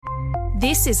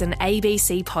This is an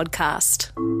ABC podcast.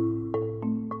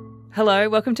 Hello,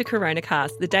 welcome to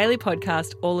CoronaCast, the daily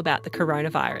podcast all about the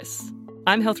coronavirus.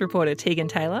 I'm health reporter Tegan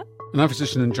Taylor. And I'm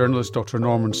physician and journalist Dr.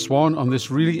 Norman Swan on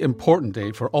this really important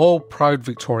day for all proud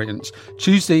Victorians,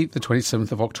 Tuesday the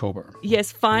 27th of October.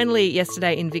 Yes, finally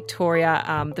yesterday in Victoria,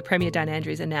 the Premier Dan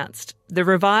Andrews announced the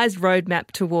revised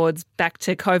roadmap towards back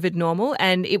to COVID normal,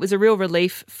 and it was a real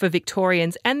relief for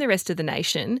Victorians and the rest of the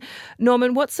nation.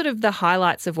 Norman, what's sort of the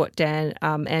highlights of what Dan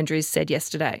Andrews said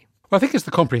yesterday? Well, I think it's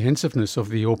the comprehensiveness of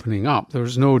the opening up.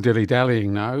 There's no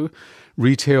dilly-dallying now.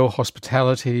 Retail,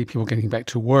 hospitality, people getting back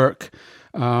to work.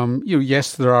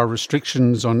 Yes, there are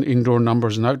restrictions on indoor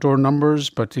numbers and outdoor numbers,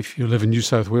 but if you live in New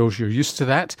South Wales, you're used to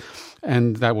that,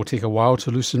 and that will take a while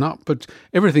to loosen up. But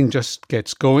everything just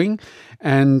gets going,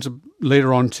 and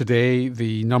later on today,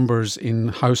 the numbers in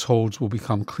households will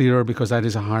become clearer because that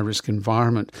is a high-risk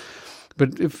environment.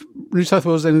 But if New South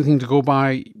Wales has anything to go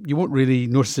by, you won't really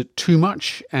notice it too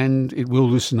much, and it will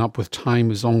loosen up with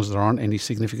time as long as there aren't any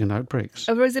significant outbreaks.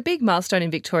 There was a big milestone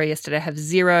in Victoria yesterday to have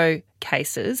 0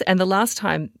 cases, and the last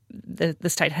time the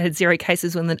state had 0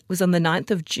 cases was on the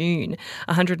 9th of June,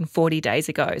 140 days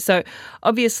ago. So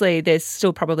obviously there's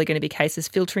still probably going to be cases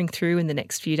filtering through in the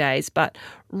next few days, but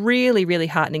really, really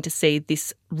heartening to see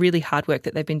this really hard work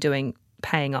that they've been doing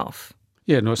paying off.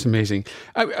 Yeah, no, it's amazing.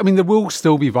 I mean, there will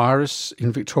still be virus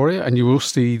in Victoria, and you will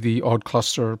see the odd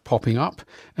cluster popping up,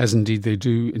 as indeed they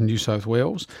do in New South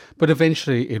Wales. But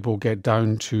eventually it will get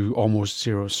down to almost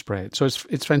zero spread. So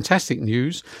it's fantastic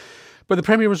news. But the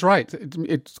Premier was right.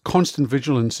 Constant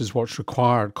vigilance is what's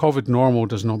required. COVID normal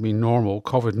does not mean normal.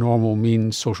 COVID normal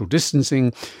means social distancing.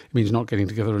 It means not getting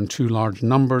together in too large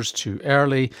numbers too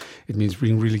early. It means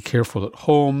being really careful at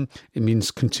home. It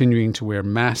means continuing to wear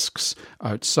masks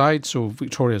outside. So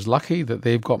Victoria is lucky that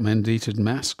they've got mandated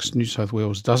masks. New South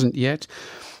Wales doesn't yet.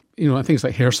 Things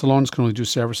like hair salons can only do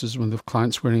services when the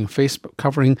client's wearing a face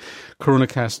covering.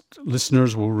 CoronaCast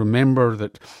listeners will remember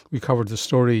that we covered the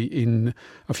story in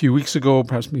a few weeks ago,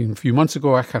 perhaps even a few months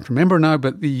ago. I can't remember now,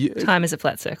 but the time is a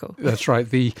flat circle. That's right.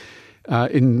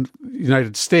 In the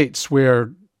United States,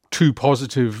 where 2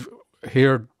 positive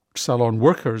hair salon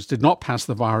workers did not pass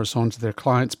the virus on to their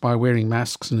clients by wearing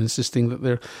masks and insisting that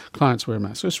their clients wear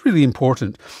masks. So it's really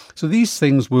important. So these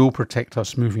things will protect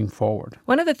us moving forward.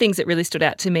 One of the things that really stood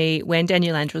out to me when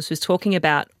Daniel Andrews was talking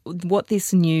about what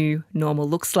this new normal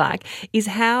looks like is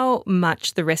how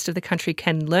much the rest of the country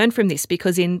can learn from this,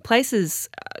 because in places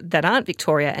that aren't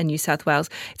Victoria and New South Wales,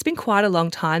 it's been quite a long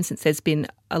time since there's been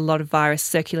a lot of virus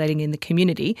circulating in the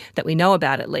community that we know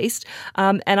about, at least.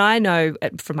 And I know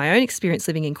from my own experience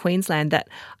living in Queensland that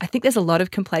I think there's a lot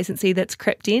of complacency that's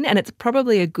crept in, and it's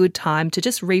probably a good time to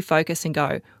just refocus and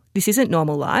go, this isn't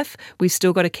normal life. We've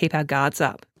still got to keep our guards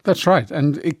up. That's right.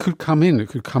 And it could come in. It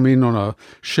could come in on a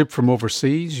ship from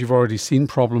overseas. You've already seen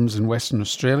problems in Western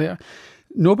Australia.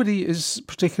 Nobody is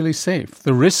particularly safe.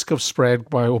 The risk of spread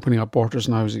by opening up borders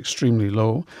now is extremely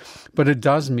low, but it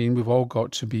does mean we've all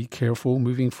got to be careful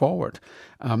moving forward.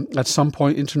 At some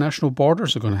point, international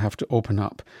borders are going to have to open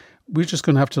up. We're just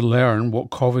going to have to learn what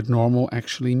COVID normal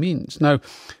actually means. Now,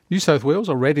 New South Wales,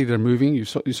 already they're moving. You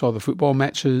saw the football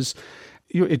matches.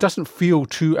 It doesn't feel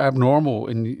too abnormal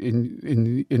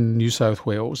in New South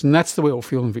Wales, and that's the way it'll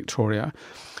feel in Victoria.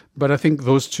 But I think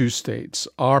those 2 states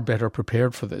are better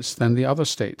prepared for this than the other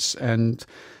states. And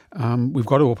we've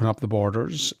got to open up the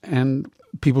borders, and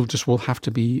people just will have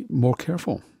to be more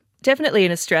careful. Definitely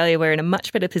in Australia, we're in a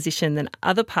much better position than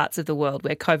other parts of the world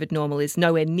where COVID normal is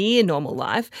nowhere near normal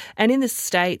life. And in the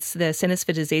States, the Centres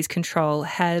for Disease Control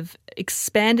have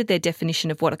expanded their definition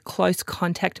of what a close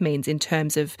contact means in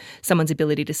terms of someone's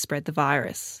ability to spread the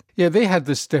virus. Yeah, they had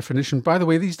this definition. By the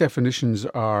way, these definitions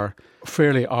are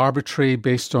fairly arbitrary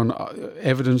based on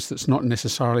evidence that's not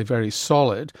necessarily very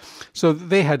solid. So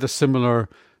they had a similar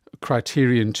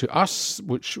criterion to us,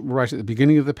 which right at the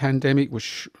beginning of the pandemic,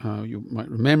 which you might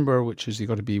remember, which is you've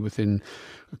got to be within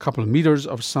a couple of metres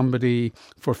of somebody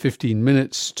for 15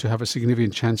 minutes to have a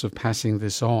significant chance of passing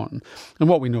this on. And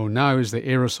what we know now is the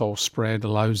aerosol spread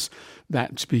allows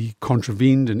that to be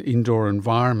contravened in indoor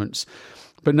environments.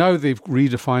 But now they've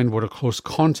redefined what a close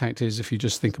contact is if you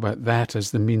just think about that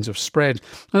as the means of spread.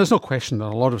 And there's no question that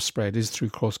a lot of spread is through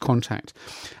close contact.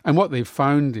 And what they've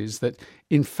found is that,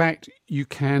 in fact, you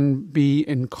can be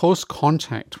in close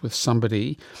contact with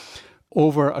somebody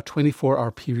over a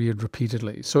 24-hour period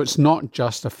repeatedly. So it's not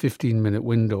just a 15-minute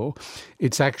window,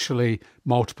 it's actually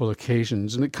multiple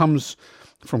occasions. And it comes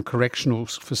from correctional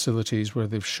facilities where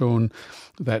they've shown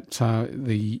that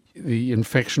the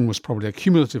infection was probably a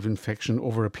cumulative infection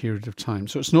over a period of time.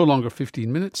 So it's no longer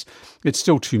 15 minutes. It's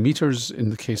still 2 meters in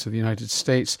the case of the United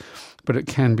States, but it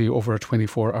can be over a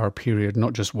 24-hour period,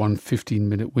 not just one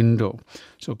 15-minute window.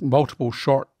 So multiple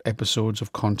short episodes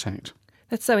of contact.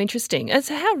 That's so interesting. And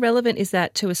so how relevant is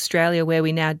that to Australia, where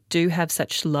we now do have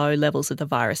such low levels of the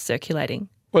virus circulating?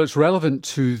 Well, it's relevant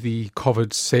to the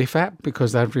COVID Safe app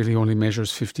because that really only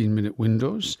measures 15-minute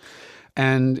windows.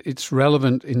 And it's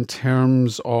relevant in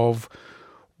terms of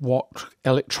what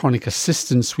electronic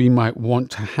assistance we might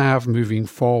want to have moving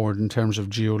forward in terms of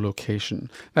geolocation.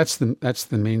 That's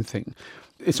the main thing.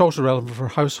 It's also relevant for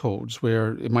households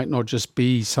where it might not just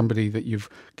be somebody that you've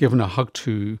given a hug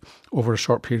to over a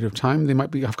short period of time. They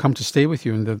might have come to stay with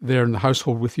you and they're in the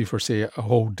household with you for, say, a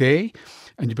whole day.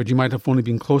 But you might have only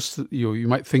been close to, you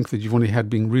might think that you've only had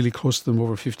been really close to them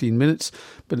over 15 minutes,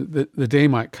 but the day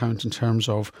might count in terms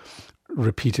of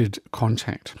repeated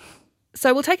contact.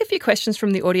 So we'll take a few questions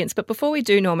from the audience, but before we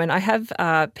do, Norman, I have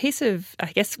a piece of,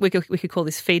 I guess we could call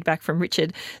this feedback from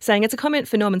Richard, saying it's a comment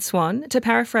for Norman Swan. To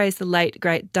paraphrase the late,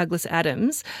 great Douglas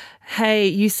Adams, hey,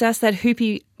 you sass that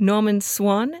hoopy Norman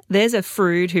Swan? There's a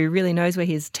Frood who really knows where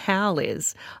his towel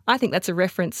is. I think that's a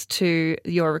reference to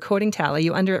your recording towel. Are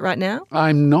you under it right now?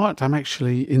 I'm not. I'm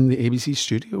actually in the ABC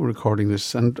studio recording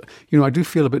this. And, I do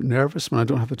feel a bit nervous when I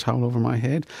don't have the towel over my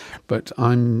head. But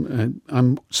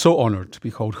I'm so honoured to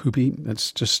be called Hoopy.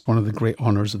 That's just one of the great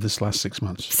honours of this last 6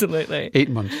 months. Absolutely. 8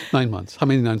 months, 9 months. How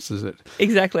many months is it?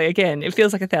 Exactly. Again, it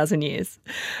feels like 1,000 years.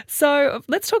 So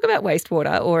let's talk about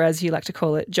wastewater, or as you like to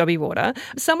call it, jobby water.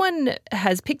 Someone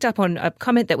has picked up on a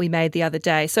comment that we made the other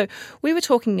day. So we were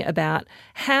talking about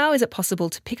how is it possible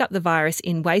to pick up the virus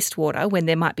in wastewater when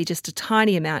there might be just a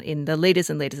tiny amount in the litres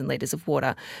and litres and litres of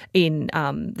water in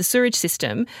the sewage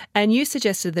system. And you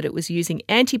suggested that it was using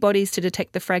antibodies to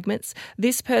detect the fragments.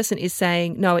 This person is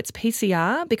saying, no, it's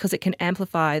PCR because it can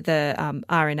amplify the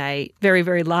RNA very,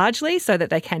 very largely so that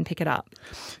they can pick it up.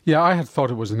 Yeah, I had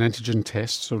thought it was an antigen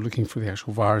test, so looking for the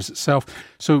actual virus itself.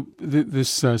 So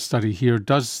this study here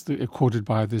quoted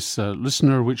by this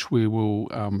listener, which we will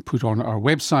put on our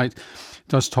website,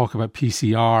 does talk about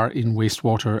PCR in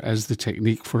wastewater as the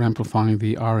technique for amplifying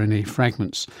the RNA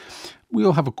fragments.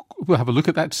 We'll have a look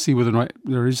at that to see whether or not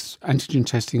there is antigen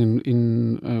testing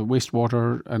in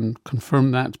wastewater and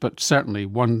confirm that. But certainly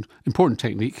one important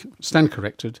technique, stand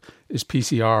corrected, is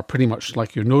PCR, pretty much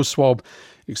like your nose swab,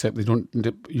 except they don't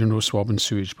dip your nose swab in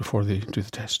sewage before they do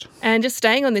the test. And just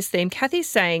staying on this theme, Kathy's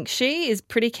saying she is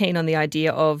pretty keen on the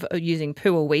idea of using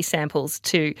poo or wee samples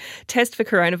to test for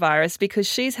coronavirus because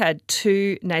she's had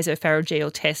 2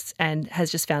 nasopharyngeal tests and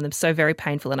has just found them so very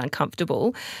painful and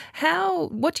uncomfortable.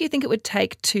 What do you think it would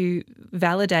take to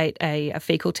validate a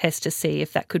fecal test to see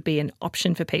if that could be an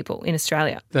option for people in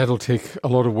Australia? That'll take a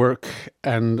lot of work,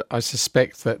 and I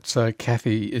suspect that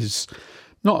Kathy is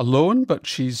not alone, but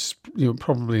she's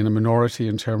probably in a minority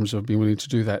in terms of being willing to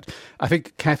do that. I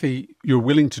think, Kathy, you're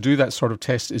willing to do that sort of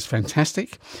test is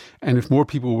fantastic. And if more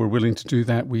people were willing to do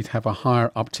that, we'd have a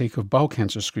higher uptake of bowel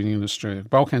cancer screening in Australia.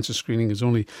 Bowel cancer screening is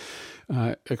only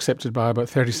accepted by about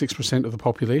 36% of the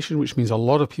population, which means a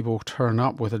lot of people turn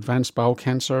up with advanced bowel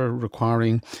cancer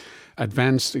requiring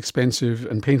advanced, expensive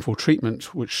and painful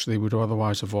treatment, which they would have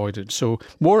otherwise avoided. So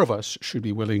more of us should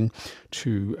be willing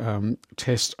to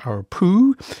test our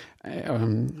poo. I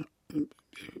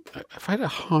find it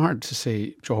hard to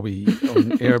say jobby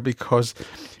on air because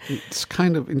it's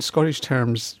kind of, in Scottish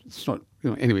terms, it's not,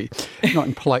 anyway, not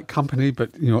in polite company,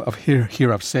 but,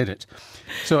 here I've said it.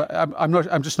 So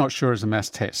I'm just not sure as a mass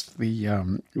test. We've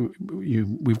got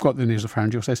the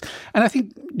nasopharyngeal test, and I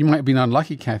think you might have been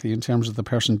unlucky, Kathy, in terms of the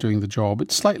person doing the job.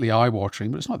 It's slightly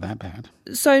eye-watering, but it's not that bad.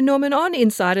 So, Norman, on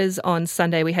Insiders on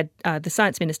Sunday, we had the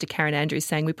Science Minister Karen Andrews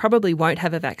saying we probably won't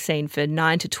have a vaccine for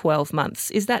 9 to 12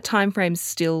 months. Is that timeframe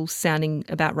still sounding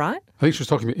about right? I think she was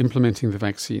talking about implementing the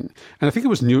vaccine, and I think it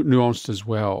was nuanced as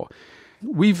well.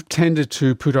 We've tended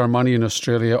to put our money in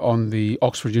Australia on the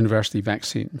Oxford University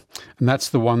vaccine, and that's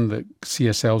the one that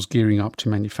CSL's gearing up to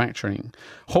manufacturing.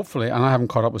 Hopefully, and I haven't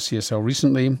caught up with CSL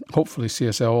recently, hopefully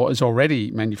CSL is already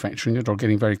manufacturing it or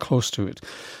getting very close to it,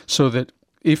 so that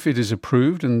if it is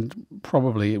approved, and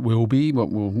probably it will be, but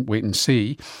we'll wait and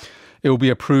see, it will be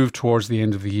approved towards the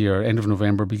end of the year, end of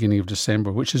November, beginning of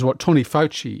December, which is what Tony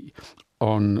Fauci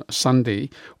on Sunday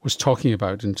was talking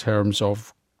about in terms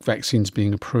of vaccines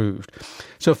being approved.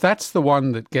 So if that's the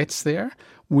one that gets there,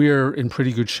 we're in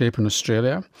pretty good shape in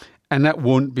Australia. And that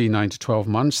won't be 9 to 12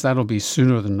 months. That'll be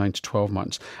sooner than 9 to 12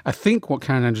 months. I think what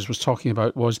Karen Andrews was talking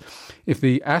about was if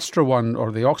the Astra one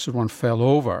or the Oxford one fell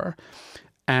over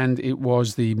and it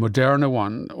was the Moderna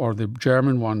one or the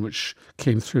German one which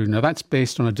came through. Now, that's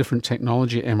based on a different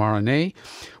technology, mRNA,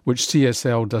 which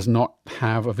CSL does not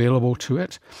have available to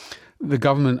it. The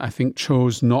government, I think,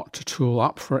 chose not to tool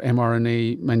up for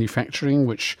mRNA manufacturing,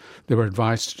 which they were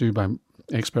advised to do by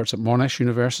experts at Monash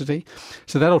University.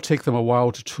 So that'll take them a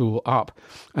while to tool up.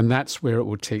 And that's where it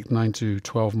would take 9 to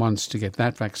 12 months to get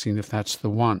that vaccine, if that's the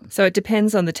one. So it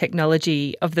depends on the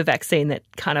technology of the vaccine that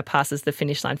kind of passes the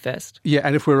finish line first. Yeah,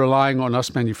 and if we're relying on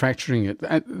us manufacturing it,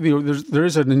 there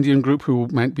is an Indian group who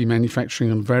might be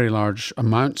manufacturing in very large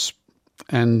amounts,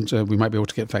 and we might be able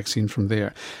to get vaccine from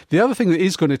there. The other thing that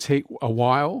is going to take a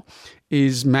while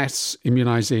is mass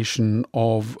immunisation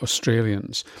of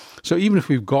Australians. So even if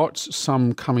we've got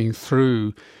some coming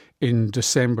through in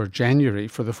December, January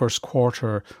for the first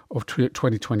quarter of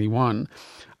 2021,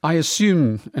 I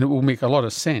assume, and it will make a lot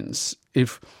of sense,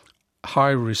 if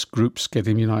high-risk groups get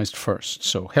immunised first.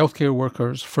 So healthcare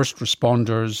workers, first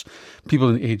responders, people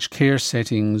in aged care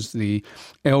settings, the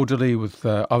elderly with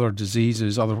other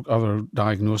diseases, other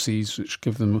diagnoses which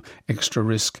give them extra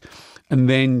risk, and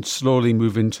then slowly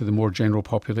move into the more general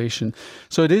population.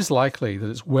 So it is likely that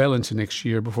it's well into next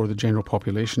year before the general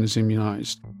population is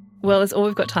immunised. Well, that's all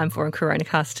we've got time for on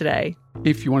Coronacast today.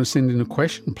 If you want to send in a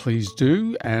question, please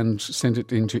do, and send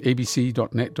it into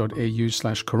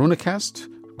abc.net.au/coronacast.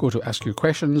 Go to Ask Your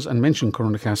Questions and mention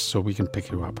Coronacast so we can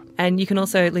pick you up. And you can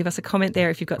also leave us a comment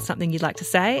there if you've got something you'd like to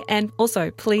say. And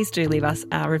also, please do leave us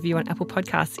a review on Apple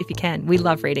Podcasts if you can. We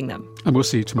love reading them. And we'll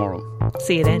see you tomorrow.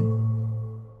 See you then.